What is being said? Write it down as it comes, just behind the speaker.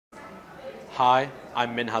Hi,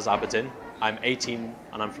 I'm Minhaz Abedin. I'm 18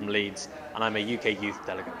 and I'm from Leeds, and I'm a UK youth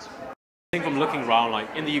delegate. I think from looking around,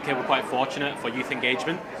 like in the UK, we're quite fortunate for youth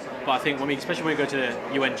engagement, but I think especially when we go to the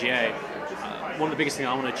UNGA, one of the biggest things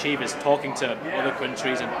I want to achieve is talking to other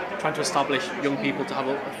countries and trying to establish young people to have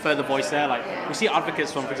a further voice there. Like we see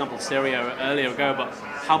advocates from, for example, Syria earlier ago, but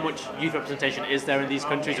how much youth representation is there in these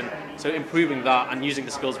countries? And so improving that and using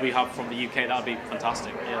the skills we have from the UK, that would be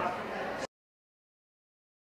fantastic. Yeah.